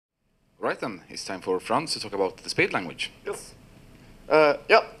Right then, it's time for Frans to talk about the Spade language. Yes.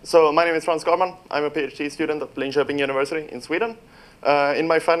 Yeah, so my name is Frans Skarman. I'm a PhD student at Linköping University in Sweden. In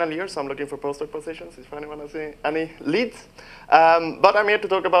my final year, so I'm looking for postdoc positions if anyone has any leads. But I'm here to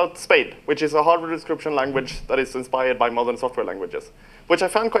talk about Spade, which is a hardware description language that is inspired by modern software languages, which I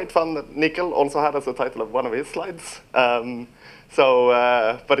found quite fun that Nickel also had as the title of one of his slides. But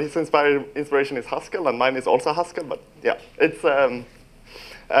his inspiration is Haskell, and mine is also Haskell, but yeah, it's,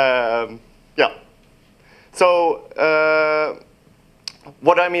 yeah. So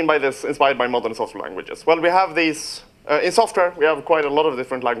what do I mean by this, inspired by modern software languages? Well, we have these, in software, we have quite a lot of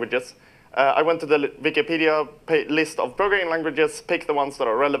different languages. I went to the Wikipedia list of programming languages, picked the ones that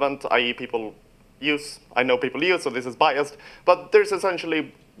are relevant, i.e. people use, I know people use, so this is biased. But there's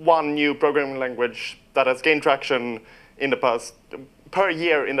essentially one new programming language that has gained traction in the past, per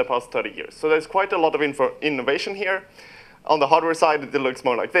year in the past 30 years. So there's quite a lot of innovation here. On the hardware side, it looks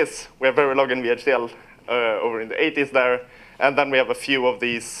more like this. We have Verilog and VHDL over in the 80s there. And then we have a few of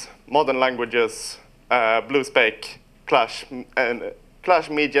these modern languages, BlueSpec, Clash,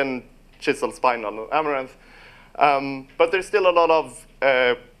 Median, Chisel, Spinal, and Amaranth. But there's still a lot of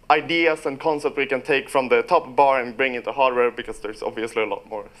ideas and concepts we can take from the top bar and bring into hardware, because there's obviously a lot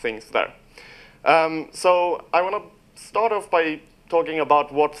more things there. So I want to start off by talking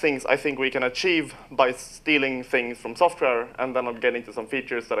about what things I think we can achieve by stealing things from software, and then I'll get into some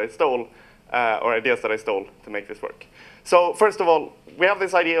features that I stole, or ideas that I stole to make this work. So first of all, we have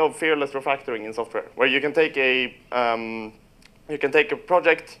this idea of fearless refactoring in software, where you can take a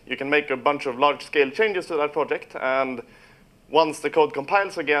project, you can make a bunch of large-scale changes to that project, and once the code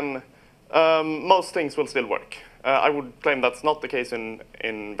compiles again, most things will still work. I would claim that's not the case in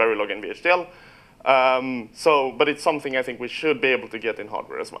Verilog and VHDL, but it's something I think we should be able to get in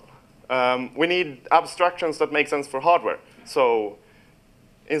hardware as well. We need abstractions that make sense for hardware. So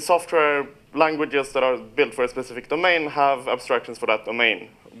in software, languages that are built for a specific domain have abstractions for that domain.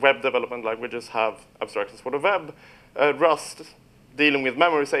 Web development languages have abstractions for the web. Rust, dealing with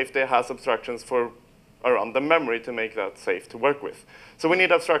memory safety, has abstractions for around the memory to make that safe to work with. So we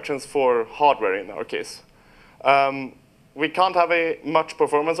need abstractions for hardware in our case. We can't have much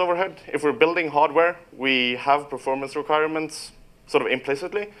performance overhead. If we're building hardware, we have performance requirements sort of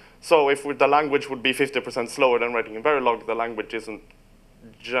implicitly. So if the language would be 50% slower than writing in Verilog, the language isn't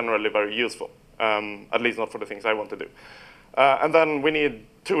generally very useful, at least not for the things I want to do. And then we need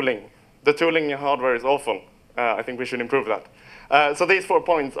tooling. The tooling in hardware is awful. I think we should improve that. So these 4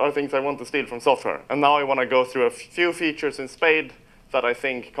 points are things I want to steal from software. And now I want to go through a few features in Spade that I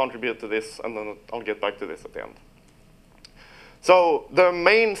think contribute to this, and then I'll get back to this at the end. So the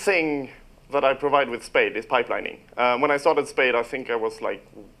main thing that I provide with Spade is pipelining. When I started Spade, I think I was like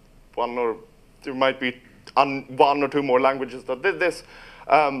there might be 1 or 2 more languages that did this,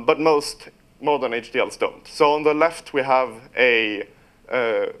 but most modern HDLs don't. So on the left, we have a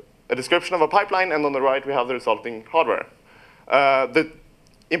description of a pipeline, and on the right, we have the resulting hardware. The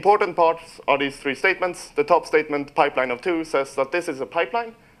important parts are these 3 statements. The top statement, pipeline of 2, says that this is a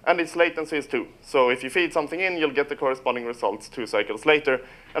pipeline, and its latency is 2. So if you feed something in, you'll get the corresponding results 2 cycles later,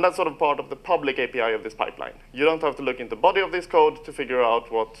 and that's sort of part of the public API of this pipeline. You don't have to look into the body of this code to figure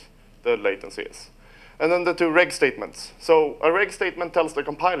out what the latency is. And then the 2 reg statements. So a reg statement tells the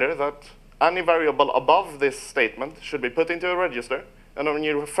compiler that any variable above this statement should be put into a register, and when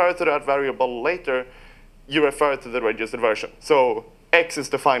you refer to that variable later, you refer to the registered version. So x is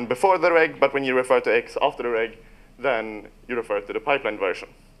defined before the reg, but when you refer to x after the reg, then you refer to the pipeline version.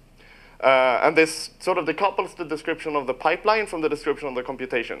 And this sort of decouples the description of the pipeline from the description of the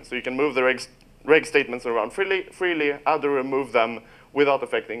computation. So you can move the reg statements around freely, add or remove them without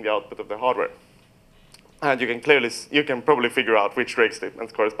affecting the output of the hardware. And you can probably figure out which reg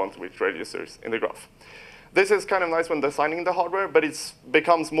statements correspond to which registers in the graph. This is kind of nice when designing the hardware, but it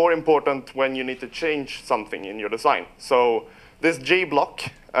becomes more important when you need to change something in your design. So this G block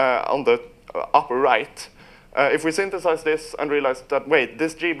on the upper right, if we synthesize this and realize that, wait,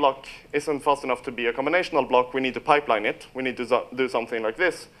 this G block isn't fast enough to be a combinational block, we need to pipeline it. We need to do something like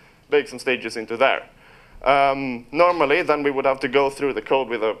this, bake some stages into there. Normally, then we would have to go through the code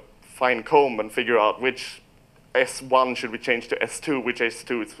with a fine comb and figure out which S1 should we change to S2, which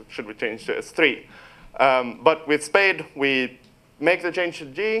S2 should we change to S3. But with Spade, we make the change to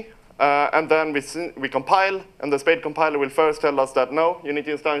G, and then we compile, and the Spade compiler will first tell us that, no, you need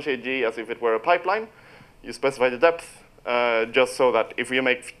to instantiate G as if it were a pipeline. You specify the depth, just so that if you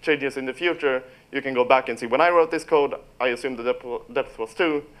make changes in the future, you can go back and see, when I wrote this code, I assumed the depth was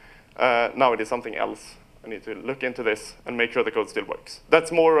 2. Now it is something else. I need to look into this and make sure the code still works.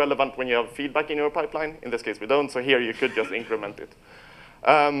 That's more relevant when you have feedback in your pipeline. In this case, we don't, so here you could just increment it.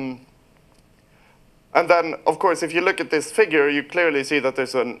 And then, of course, if you look at this figure, you clearly see that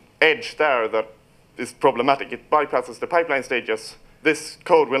there's an edge there that is problematic. It bypasses the pipeline stages. This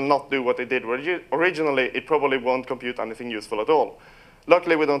code will not do what it did originally. It probably won't compute anything useful at all.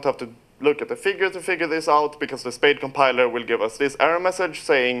 Luckily, we don't have to look at the figure to figure this out, because the Spade compiler will give us this error message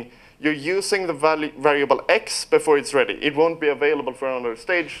saying, you're using the variable x before it's ready. It won't be available for another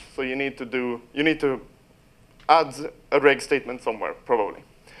stage, so you need to add a reg statement somewhere, probably.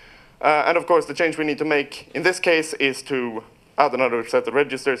 And of course, the change we need to make in this case is to add another set of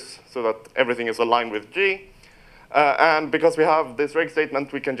registers so that everything is aligned with G. And because we have this reg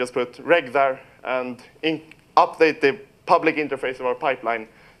statement, we can just put reg there and update the public interface of our pipeline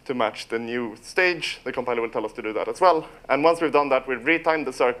to match the new stage. The compiler will tell us to do that as well. And once we've done that, we've retimed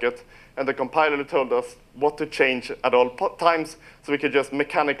the circuit, and the compiler told us what to change at all times, so we could just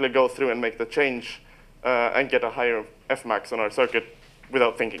mechanically go through and make the change and get a higher Fmax on our circuit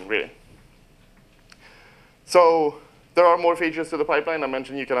without thinking, really. So there are more features to the pipeline. I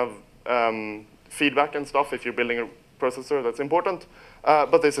mentioned you can have feedback and stuff if you're building a processor that's important,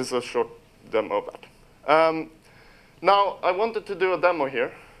 but this is a short demo of that. Now, I wanted to do a demo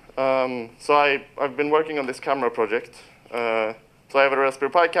here. So I've been working on this camera project. So I have a Raspberry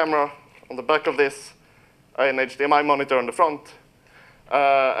Pi camera on the back of this, an HDMI monitor on the front,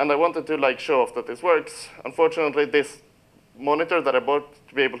 and I wanted to show off that this works. Unfortunately, this monitor that I bought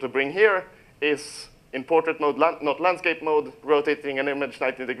to be able to bring here is in portrait mode, not landscape mode. Rotating an image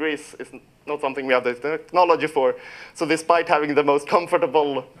 90 degrees is not something we have the technology for. So despite having the most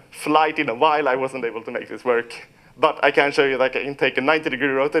comfortable flight in a while, I wasn't able to make this work. But I can show you that I can take a 90-degree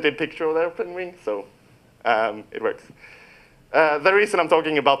rotated picture of the airplane wing, so it works. The reason I'm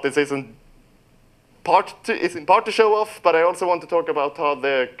talking about this is in part to show off, but I also want to talk about how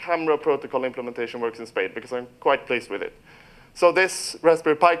the camera protocol implementation works in Spade, because I'm quite pleased with it. So this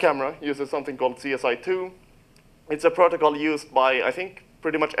Raspberry Pi camera uses something called CSI2. It's a protocol used by, I think,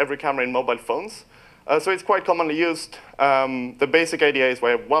 pretty much every camera in mobile phones. So it's quite commonly used. The basic idea is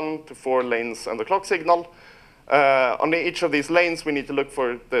we have 1 to 4 lanes and the clock signal. On each of these lanes, we need to look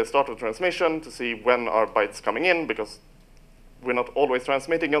for the start of transmission to see when our bytes coming in, because we're not always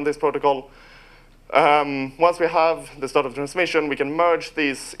transmitting on this protocol. Once we have the start of transmission, we can merge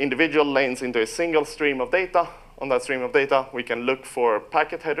these individual lanes into a single stream of data. On that stream of data, we can look for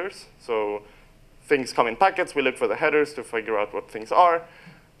packet headers. So things come in packets. We look for the headers to figure out what things are.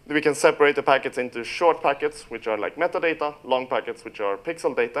 We can separate the packets into short packets, which are like metadata, long packets, which are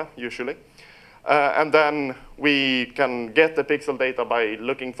pixel data, usually. And then we can get the pixel data by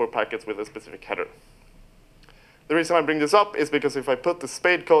looking for packets with a specific header. The reason I bring this up is because if I put the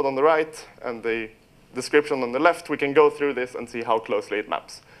Spade code on the right and the description on the left, we can go through this and see how closely it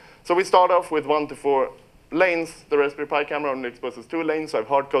maps. So we start off with 1 to 4 lanes. The Raspberry Pi camera only exposes 2 lanes, so I've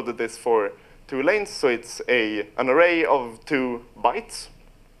hard-coded this for 2 lanes. So it's an array of 2 bytes.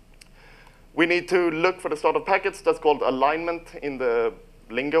 We need to look for the start of packets. That's called alignment in the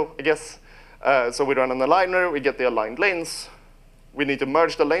lingo, I guess. So we run an aligner. We get the aligned lanes. We need to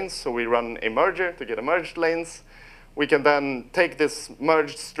merge the lanes, so we run a merger to get a merged lanes. We can then take this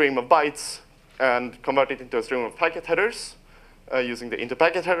merged stream of bytes and convert it into a stream of packet headers using the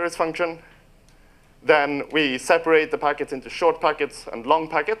into-packet headers function. Then we separate the packets into short packets and long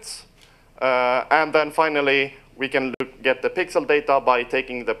packets. And then finally, we can get the pixel data by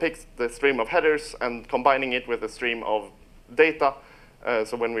taking the stream of headers and combining it with a stream of data.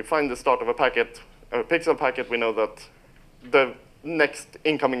 So when we find the start of a packet, a pixel packet, we know that the next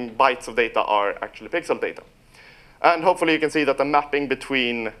incoming bytes of data are actually pixel data. And hopefully you can see that the mapping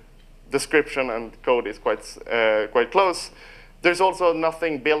between description and code is quite close. There's also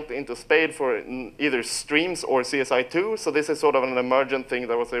nothing built into Spade for either streams or CSI2, so this is sort of an emergent thing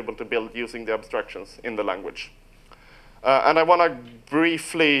that I was able to build using the abstractions in the language. And I want to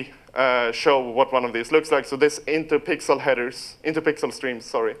briefly show what one of these looks like. So this into-pixel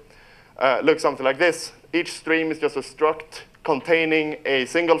streams, looks something like this. Each stream is just a struct containing a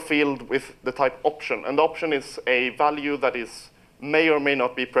single field with the type option. And the option is a value that may or may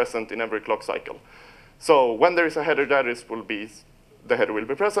not be present in every clock cycle. So when there is a header, the header will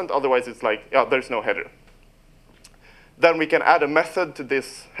be present. Otherwise, it's like, yeah, there's no header. Then we can add a method to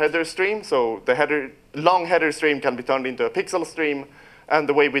this header stream. So the long header stream can be turned into a pixel stream. And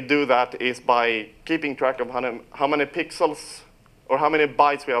the way we do that is by keeping track of how many pixels or how many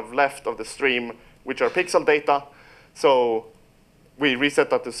bytes we have left of the stream, which are pixel data. So we reset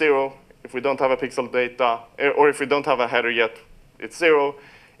that to 0. If we don't have a pixel data, or if we don't have a header yet, it's 0.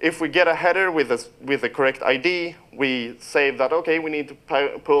 If we get a header with the correct ID, we save that, OK, we need to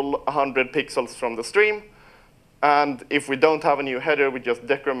pull 100 pixels from the stream. And if we don't have a new header, we just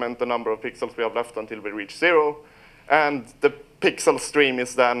decrement the number of pixels we have left until we reach 0. And the pixel stream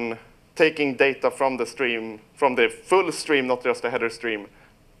is then taking data from the stream, from the full stream, not just the header stream,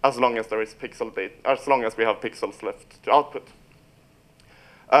 as long as there is pixel data, as long as we have pixels left to output.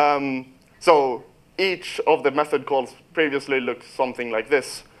 So each of the method calls previously looked something like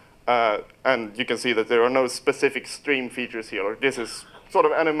this. And you can see that there are no specific stream features here. This is sort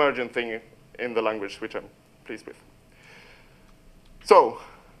of an emergent thing in the language, which I'm pleased with. So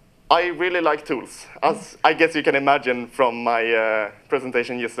I really like tools, as I guess you can imagine from my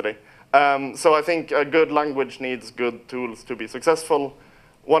presentation yesterday. So I think a good language needs good tools to be successful.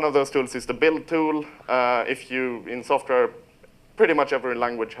 One of those tools is the build tool. In software, pretty much every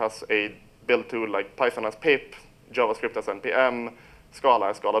language has a build tool, like Python has pip, JavaScript has npm, Scala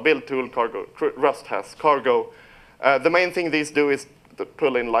has Scala build tool, Rust has cargo. The main thing these do is to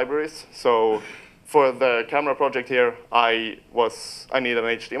pull in libraries. So for the camera project here, I need an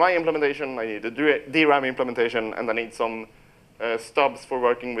HDMI implementation, I need a DRAM implementation, and I need some stubs for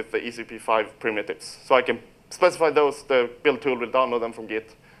working with the ECP5 primitives. So I can specify those. The build tool will download them from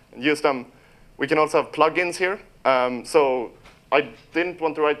Git and use them. We can also have plugins here. So I didn't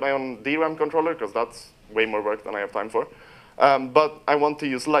want to write my own DRAM controller, because that's way more work than I have time for. But I want to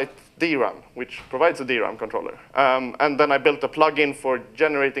use Light DRAM, which provides a DRAM controller. And then I built a plugin for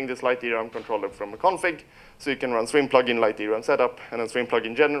generating this Light DRAM controller from a config. So you can run swim plugin Light DRAM setup, and then swim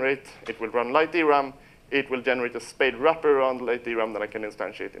plugin generate. It will run Light DRAM. It will generate a Spade wrapper around Light DRAM that I can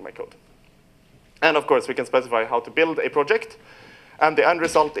instantiate in my code. And of course, we can specify how to build a project. And the end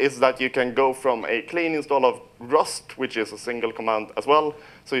result is that you can go from a clean install of Rust, which is a single command as well.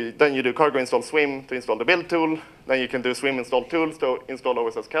 So then you do cargo install swim to install the build tool. Then you can do swim install tools to install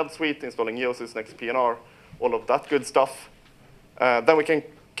OSS CAD suite, installing Eosys, next PNR, all of that good stuff. Then we can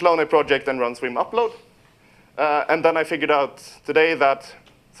clone a project and run swim upload. And then I figured out today that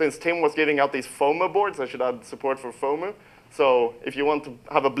since Tim was giving out these FOMO boards, I should add support for FOMO. So if you want to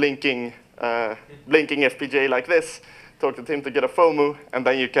have a blinking FPGA like this, talk to Tim to get a FOMO, and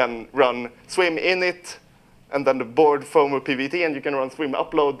then you can run swim init, and then the board FOMO PVT, and you can run swim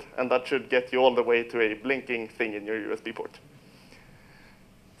upload, and that should get you all the way to a blinking thing in your USB port.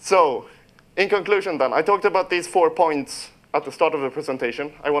 So in conclusion then, I talked about these 4 points at the start of the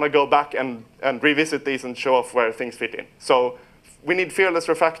presentation. I want to go back and revisit these and show off where things fit in. So we need fearless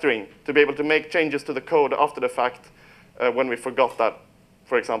refactoring to be able to make changes to the code after the fact when we forgot that.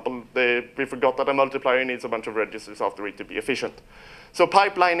 For example, we forgot that a multiplier needs a bunch of registers after it to be efficient. So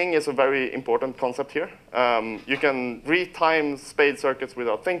pipelining is a very important concept here. You can retime Spade circuits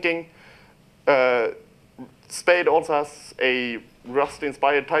without thinking. Spade also has a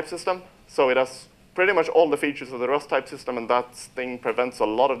Rust-inspired type system. So it has pretty much all the features of the Rust type system, and that thing prevents a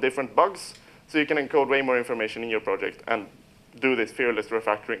lot of different bugs. So you can encode way more information in your project and do this fearless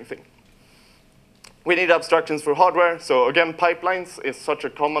refactoring thing. We need abstractions for hardware. So again, pipelines is such a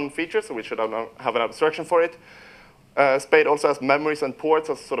common feature, so we should have an abstraction for it. Spade also has memories and ports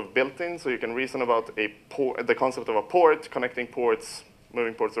as sort of built-in, so you can reason about the concept of a port, connecting ports,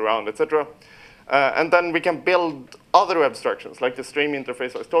 moving ports around, etc. And then we can build other abstractions, like the stream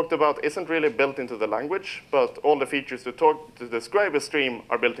interface I talked about isn't really built into the language, but all the features to describe a stream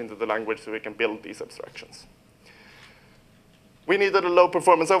are built into the language, so we can build these abstractions. We needed a low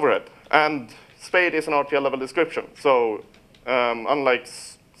performance overhead, and Spade is an RTL level description. So unlike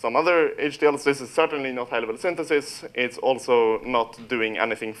some other HDLs, this is certainly not high-level synthesis. It's also not doing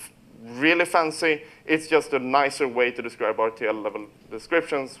anything really fancy. It's just a nicer way to describe RTL level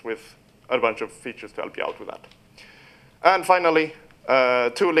descriptions with a bunch of features to help you out with that. And finally,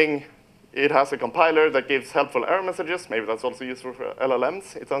 tooling. It has a compiler that gives helpful error messages. Maybe that's also useful for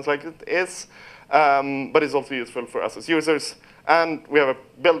LLMs. It sounds like it is. But it's also useful for us as users. And we have a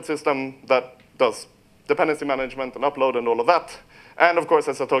build system that does dependency management and upload and all of that. And of course,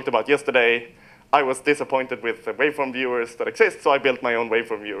 as I talked about yesterday, I was disappointed with the waveform viewers that exist, so I built my own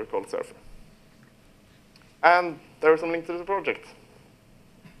waveform viewer called Surfer. And there are some links to the project.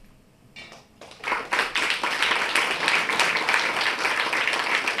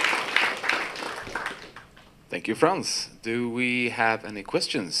 Thank you, Frans. Do we have any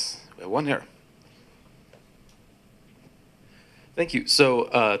questions? We have one here. Thank you.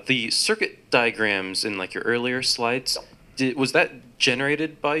 So the circuit diagrams in like your earlier slides, was that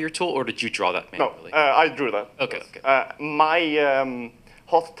generated by your tool, or did you draw that manually? No, I drew that. Okay. Yes. Okay. My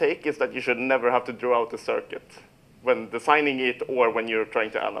hot take is that you should never have to draw out a circuit when designing it or when you're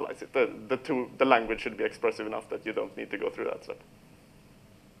trying to analyze it. The language should be expressive enough that you don't need to go through that step.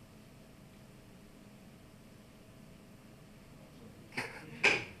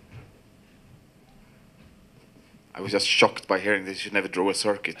 I was just shocked by hearing that you should never draw a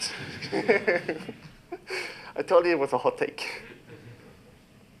circuit. I told you it was a hot take.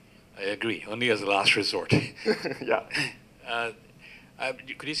 I agree, only as a last resort. Yeah.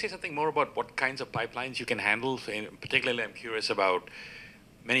 Could you say something more about what kinds of pipelines you can handle? Particularly, I'm curious about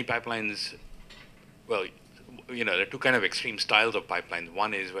many pipelines. Well, you know, there are two kind of extreme styles of pipelines.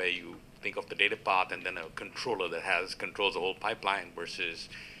 One is where you think of the data path and then a controller that controls the whole pipeline versus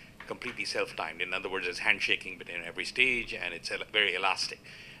completely self-timed. In other words, there's handshaking between every stage, and it's very elastic.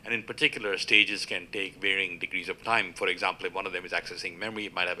 And in particular, stages can take varying degrees of time. For example, if one of them is accessing memory,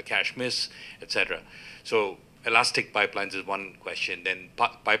 it might have a cache miss, etc. So elastic pipelines is one question. Then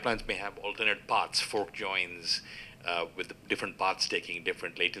pipelines may have alternate paths, fork joins, with the different paths taking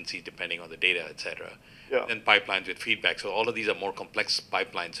different latencies depending on the data, etc. Yeah. Then pipelines with feedback. So all of these are more complex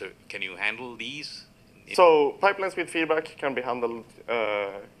pipelines. So can you handle these? So pipelines with feedback can be handled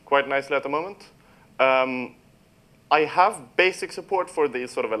quite nicely at the moment. I have basic support for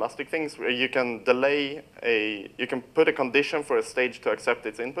these sort of elastic things where you can you can put a condition for a stage to accept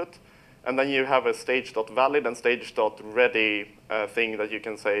its input, and then you have a stage.valid and stage.ready thing that you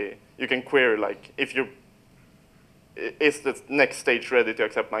can say, you can query like, is the next stage ready to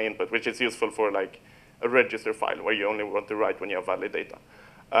accept my input, which is useful for like a register file where you only want to write when you have valid data.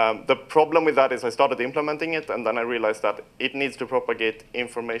 The problem with that is I started implementing it, and then I realized that it needs to propagate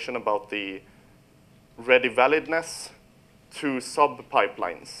information about the ready validness to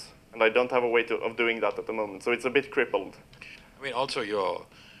sub-pipelines. And I don't have a way of doing that at the moment, so it's a bit crippled. I mean, also your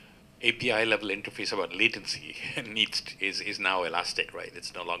API level interface about latency is now elastic, right?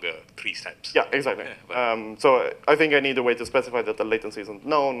 It's no longer 3 steps. Yeah, exactly. So I think I need a way to specify that the latency isn't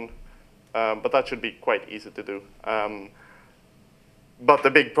known, but that should be quite easy to do. But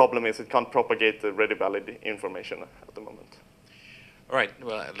the big problem is it can't propagate the ready valid information at the moment. All right.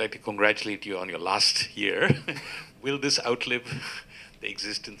 Well, I'd like to congratulate you on your last year. Will this outlive the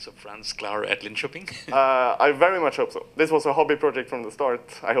existence of Frans Skarman at Linköping? I very much hope so. This was a hobby project from the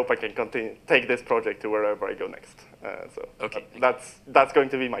start. I hope I can take this project to wherever I go next. So okay, that's going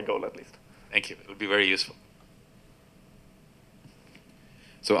to be my goal at least. Thank you. It will be very useful.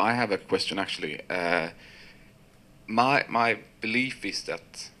 So I have a question actually. My belief is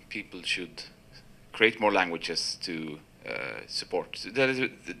that people should create more languages to support.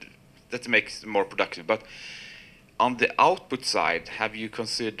 That makes it more productive. But on the output side, have you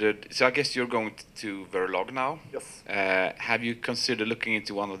considered, so I guess you're going to Verilog now? Yes. Have you considered looking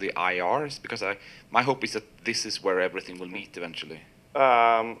into one of the IRs? Because my hope is that this is where everything will meet eventually.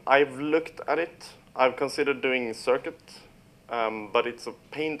 I've looked at it. I've considered doing circuit, but it's a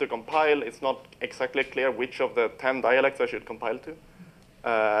pain to compile. It's not exactly clear which of the 10 dialects I should compile to.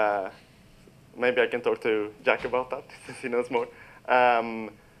 Maybe I can talk to Jack about that, since he knows more.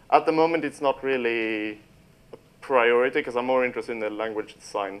 At the moment, it's not really a priority, because I'm more interested in the language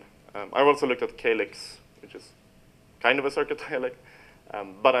design. I've also looked at Calyx, which is kind of a circuit dialect,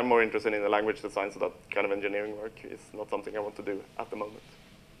 but I'm more interested in the language design, so that kind of engineering work is not something I want to do at the moment.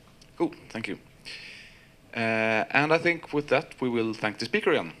 Cool, thank you. And I think with that, we will thank the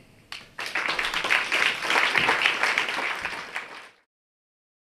speaker again.